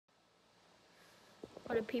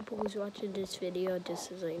For the people who's watching this video,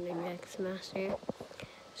 this is like the next master.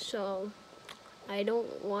 So I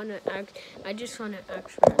don't want to act. I just want to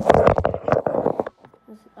act.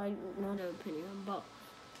 Not an opinion, but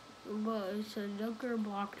so Dunker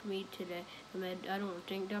blocked me today. I don't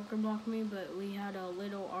think Dunker blocked me, but we had a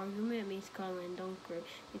little argument, me, Skylar, and Dunker,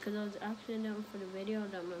 because I was acting down for the video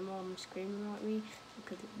that my mom screaming at me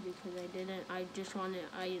because I didn't. I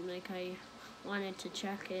wanted to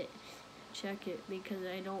check it because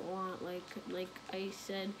I don't want like I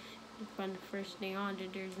said from the first day on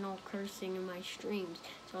that there's no cursing in my streams,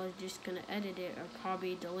 so I was just gonna edit it or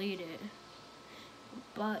probably delete it,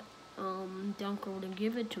 but Dunker wouldn't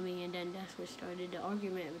give it to me, and then that's what started the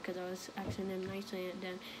argument because I was asking him nicely, and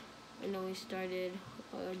then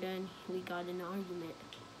then we got in an argument.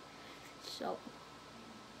 So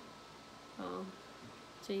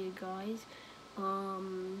so you guys,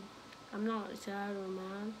 I'm not sad or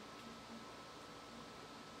mad.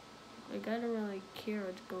 Like, I don't really care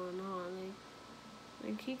what's going on.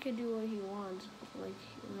 Like he could do what he wants.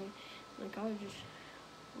 Like I was just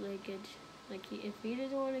if he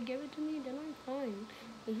doesn't want to give it to me, then I'm fine.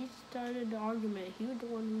 But he started the argument. He was the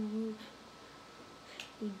one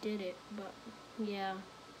who did it. But yeah.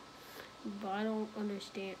 But I don't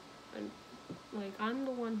understand. Like, I'm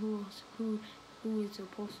the one who is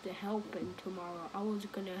supposed to help him tomorrow. I was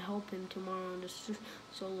gonna help him tomorrow in the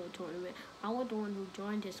solo tournament. I was the one who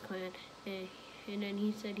joined his clan, and then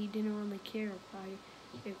he said he didn't really care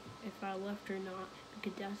if I left or not,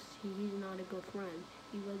 because he's not a good friend.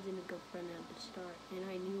 He wasn't a good friend at the start, and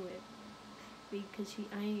I knew it because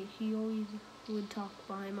he always would talk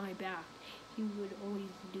behind my back. He would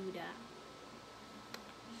always do that.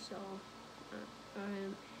 So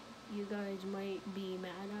you guys might be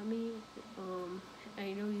mad at me.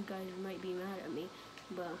 I know you guys might be mad at me,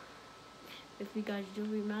 but if you guys do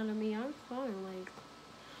be mad at me, I'm fine.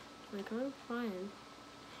 Like I'm fine.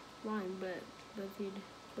 But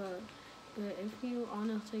if you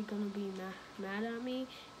honestly gonna be mad at me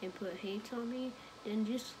and put hate on me, then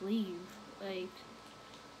just leave.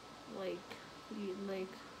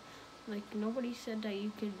 Like nobody said that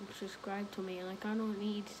you could subscribe to me. Like, I don't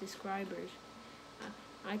need subscribers.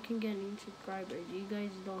 I can get new subscribers. You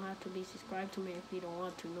guys don't have to be subscribed to me if you don't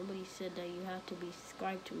want to. Nobody said that you have to be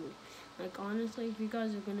subscribed to me. Like, honestly, if you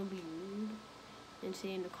guys are gonna be rude and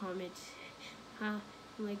say in the comments,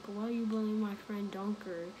 like, why are you bullying my friend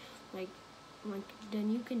Dunker? Like,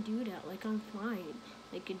 then you can do that. Like, I'm fine.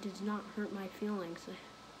 Like, it does not hurt my feelings.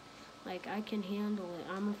 Like, I can handle it.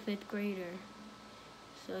 I'm a 5th grader.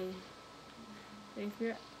 So,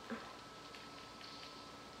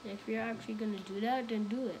 if you're actually gonna do that, then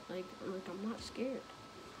do it. Like I'm not scared.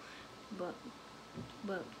 But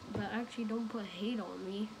actually, don't put hate on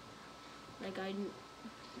me. I don't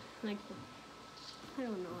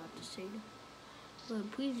know how to say that.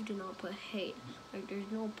 But please do not put hate. Like,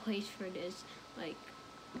 there's no place for this. Like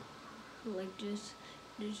just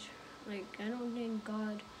I don't think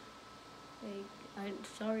God. I'm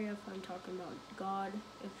sorry if I'm talking about God.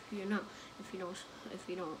 If you don't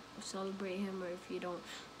celebrate Him, or if you don't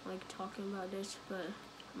like talking about this, but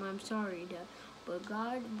I'm sorry that. But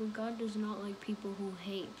God does not like people who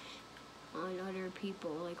hate on other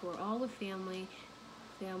people. Like, we're all a family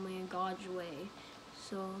in God's way.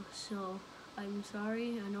 So I'm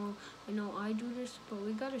sorry. I know I do this, but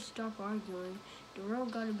we gotta stop arguing. The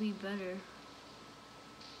world gotta be better.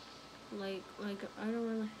 Like I don't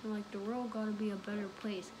really like the world gotta be a better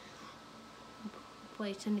place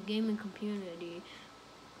in the gaming community.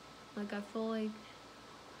 Like, I feel like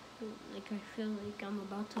I'm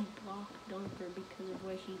about to block Dunker because of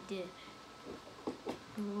what he did.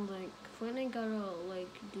 Like, Flynn gotta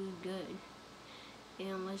do good.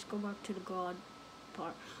 And let's go back to the God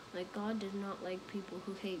part. Like, God does not like people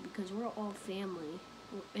who hate, because we're all family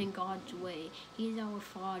in God's way. He's our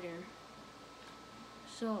Father.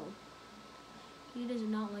 So He does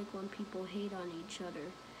not like when people hate on each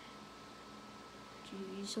other.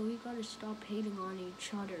 So we gotta stop hating on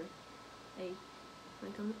each other.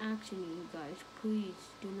 Like I'm asking you guys, please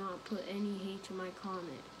do not put any hate in my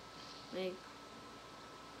comment. Like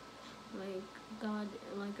God,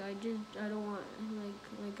 I don't want,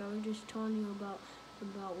 I was just telling you about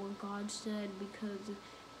what God said, because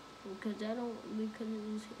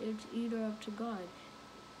it's either up to God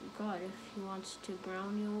if He wants to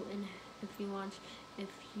ground you, and if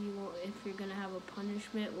you're gonna have a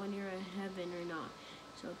punishment when you're in heaven or not.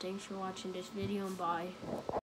 So thanks for watching this video, and bye.